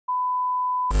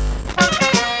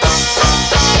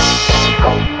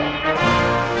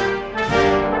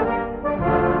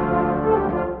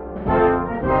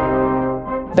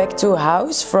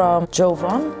House from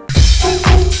Jovan.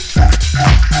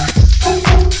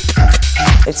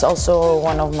 It's also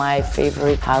one of my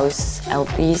favorite house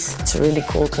LPs. It's a really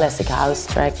cool classic house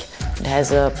track. It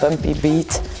has a bumpy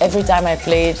beat. Every time I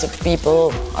play it,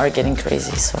 people are getting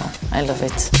crazy, so I love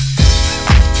it.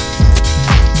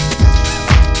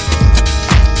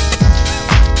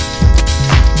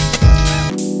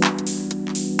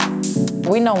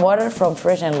 Wind on Water from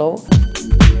Fresh and Low.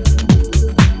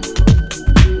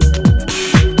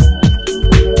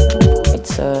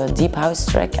 It's a deep house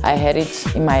track. I had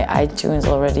it in my iTunes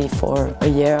already for a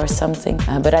year or something,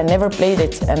 but I never played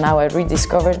it, and now I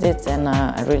rediscovered it and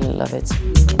I really love it.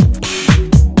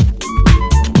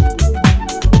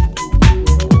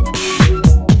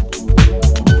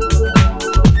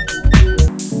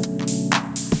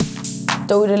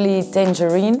 Totally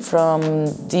Tangerine from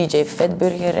DJ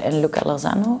Vetburger and Luca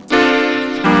Lozano.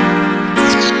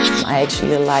 I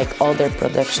actually like all their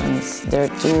productions. They're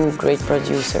two great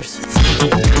producers.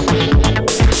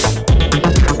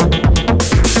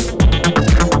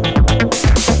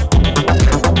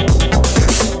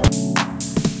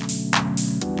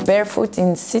 Barefoot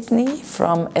in Sydney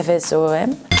from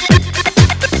FSOM.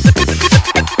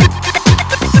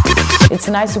 It's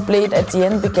nice to play it at the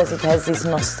end because it has this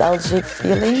nostalgic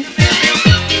feeling.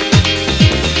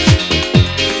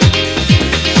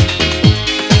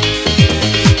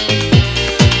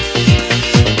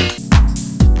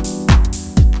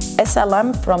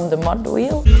 Salam from the Mod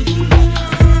Wheel,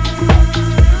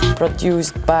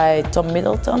 produced by Tom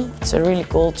Middleton. It's a really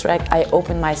cool track. I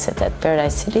opened my set at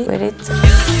Paradise City with it.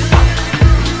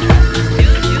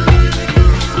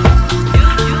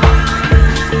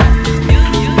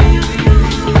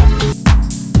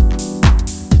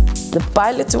 The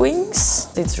Pilot Wings,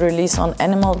 it's released on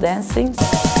Animal Dancing.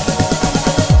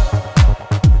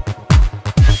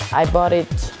 I bought it,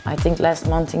 I think, last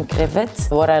month in Crevette.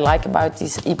 What I like about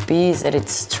this EP is that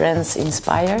it's trance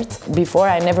inspired. Before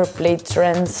I never played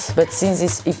trance, but since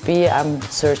this EP I'm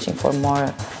searching for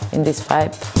more in this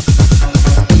vibe.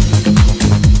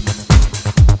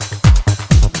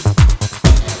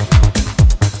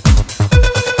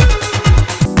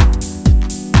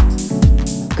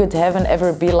 Could heaven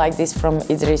ever be like this from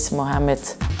Idris Mohammed?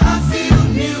 I feel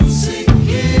music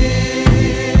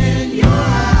in your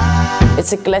eyes.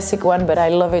 It's a classic one, but I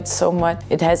love it so much.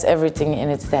 It has everything in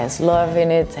it. It has love in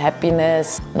it,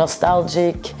 happiness,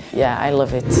 nostalgic. Yeah, I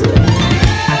love it.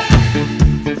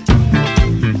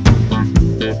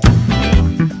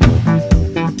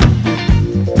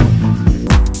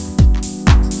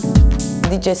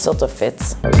 DJ Soto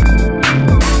fits.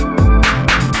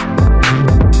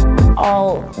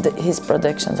 All his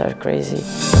productions are crazy.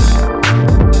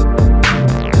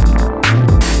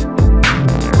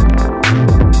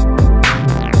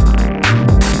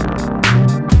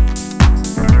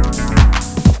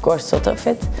 Of course, Soto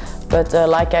fit, but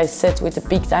like I said with the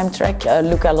Peak Time track,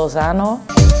 Luca Lozano.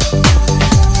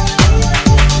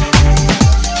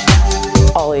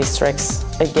 All his tracks,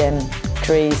 again,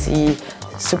 crazy,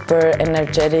 super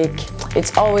energetic.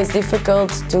 It's always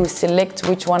difficult to select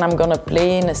which one I'm gonna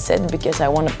play in a set because I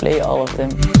want to play all of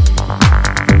them.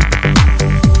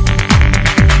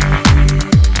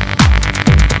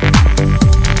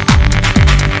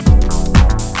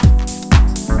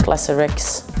 Classe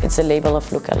Rex, it's a label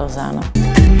of Luca Lozano.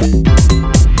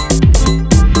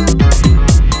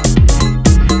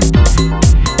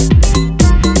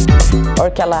 Or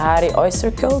Kalahari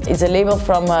Oyster Cult, it's a label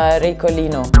from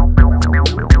Recolino.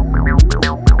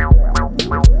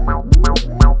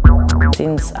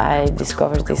 Since I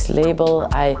discovered this label,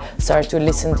 I started to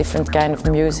listen to different kind of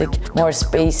music, more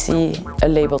spacey, a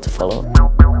label to follow.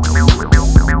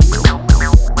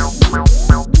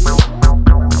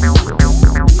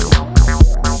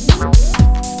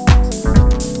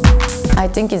 I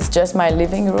think it's just my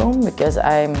living room because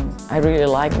I really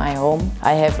like my home.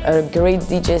 I have a great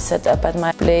DJ set up at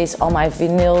my place, all my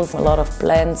vinyls, a lot of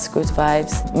plants, good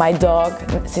vibes. My dog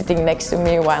sitting next to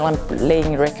me while I'm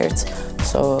playing records.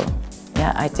 So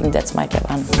yeah, I think that's my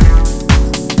cabane.